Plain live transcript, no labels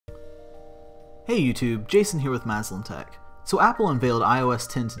Hey YouTube, Jason here with Maslin Tech. So Apple unveiled iOS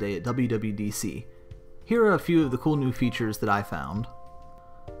 10 today at WWDC. Here are a few of the cool new features that I found.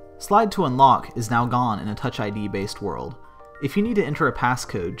 Slide to unlock is now gone in a Touch ID based world. If you need to enter a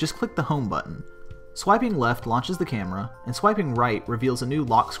passcode, just click the home button. Swiping left launches the camera, and swiping right reveals a new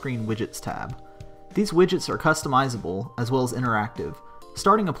lock screen widgets tab. These widgets are customizable as well as interactive.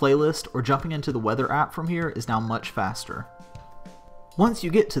 Starting a playlist or jumping into the weather app from here is now much faster. Once you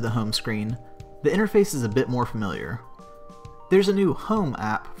get to the home screen, the interface is a bit more familiar. There's a new Home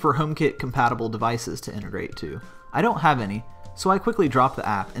app for HomeKit compatible devices to integrate to. I don't have any, so I quickly dropped the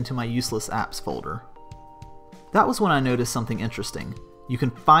app into my useless apps folder. That was when I noticed something interesting. You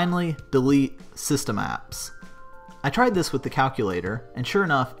can finally delete system apps. I tried this with the calculator, and sure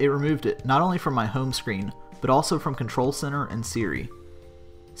enough, it removed it not only from my home screen, but also from Control Center and Siri.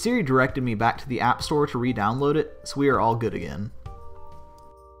 Siri directed me back to the App Store to re-download it, so we are all good again.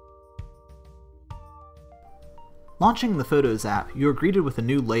 Launching the Photos app, you are greeted with a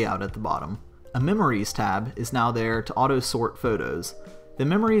new layout at the bottom. A Memories tab is now there to auto-sort photos. The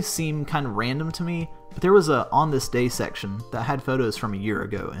memories seem kind of random to me, but there was a On This Day section that had photos from a year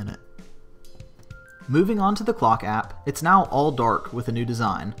ago in it. Moving on to the Clock app, it's now all dark with a new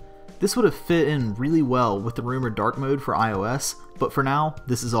design. This would have fit in really well with the rumored dark mode for iOS, but for now,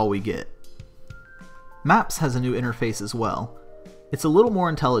 this is all we get. Maps has a new interface as well. It's a little more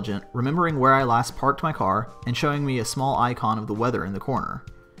intelligent, remembering where I last parked my car and showing me a small icon of the weather in the corner.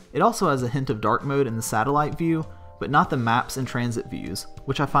 It also has a hint of dark mode in the satellite view, but not the maps and transit views,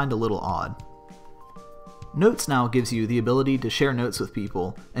 which I find a little odd. Notes now gives you the ability to share notes with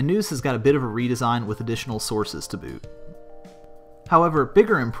people, and News has got a bit of a redesign with additional sources to boot. However,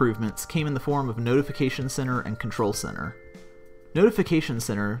 bigger improvements came in the form of Notification Center and Control Center. Notification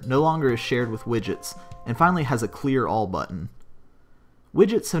Center no longer is shared with widgets, and finally has a Clear All button.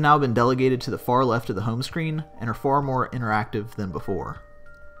 Widgets have now been delegated to the far left of the home screen and are far more interactive than before.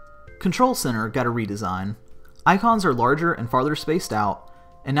 Control Center got a redesign. Icons are larger and farther spaced out,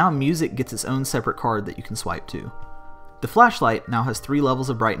 and now Music gets its own separate card that you can swipe to. The flashlight now has 3 levels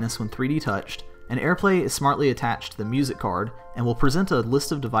of brightness when 3D touched, and AirPlay is smartly attached to the Music card and will present a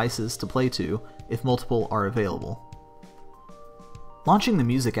list of devices to play to if multiple are available. Launching the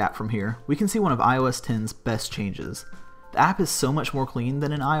Music app from here, we can see one of iOS 10's best changes. The app is so much more clean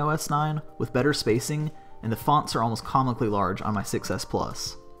than in iOS 9, with better spacing, and the fonts are almost comically large on my 6S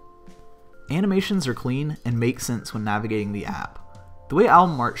Plus. Animations are clean and make sense when navigating the app. The way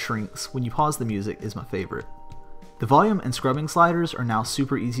album art shrinks when you pause the music is my favorite. The volume and scrubbing sliders are now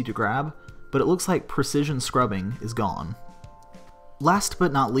super easy to grab, but it looks like precision scrubbing is gone. Last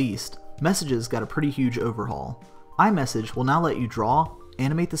but not least, Messages got a pretty huge overhaul. iMessage will now let you draw,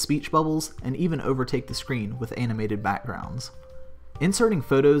 animate the speech bubbles, and even overtake the screen with animated backgrounds. Inserting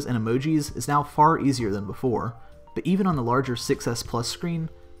photos and emojis is now far easier than before, but even on the larger 6S Plus screen,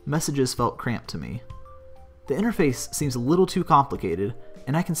 Messages felt cramped to me. The interface seems a little too complicated,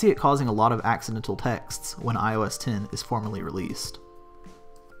 and I can see it causing a lot of accidental texts when iOS 10 is formally released.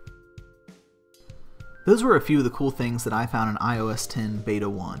 Those were a few of the cool things that I found in iOS 10 Beta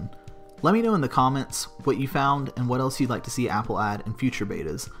 1. Let me know in the comments what you found and what else you'd like to see Apple add in future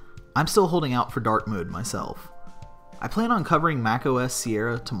betas. I'm still holding out for dark mode myself. I plan on covering macOS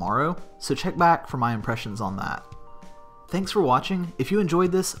Sierra tomorrow, so check back for my impressions on that. Thanks for watching. If you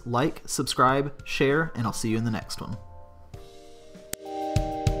enjoyed this, like, subscribe, share, and I'll see you in the next one.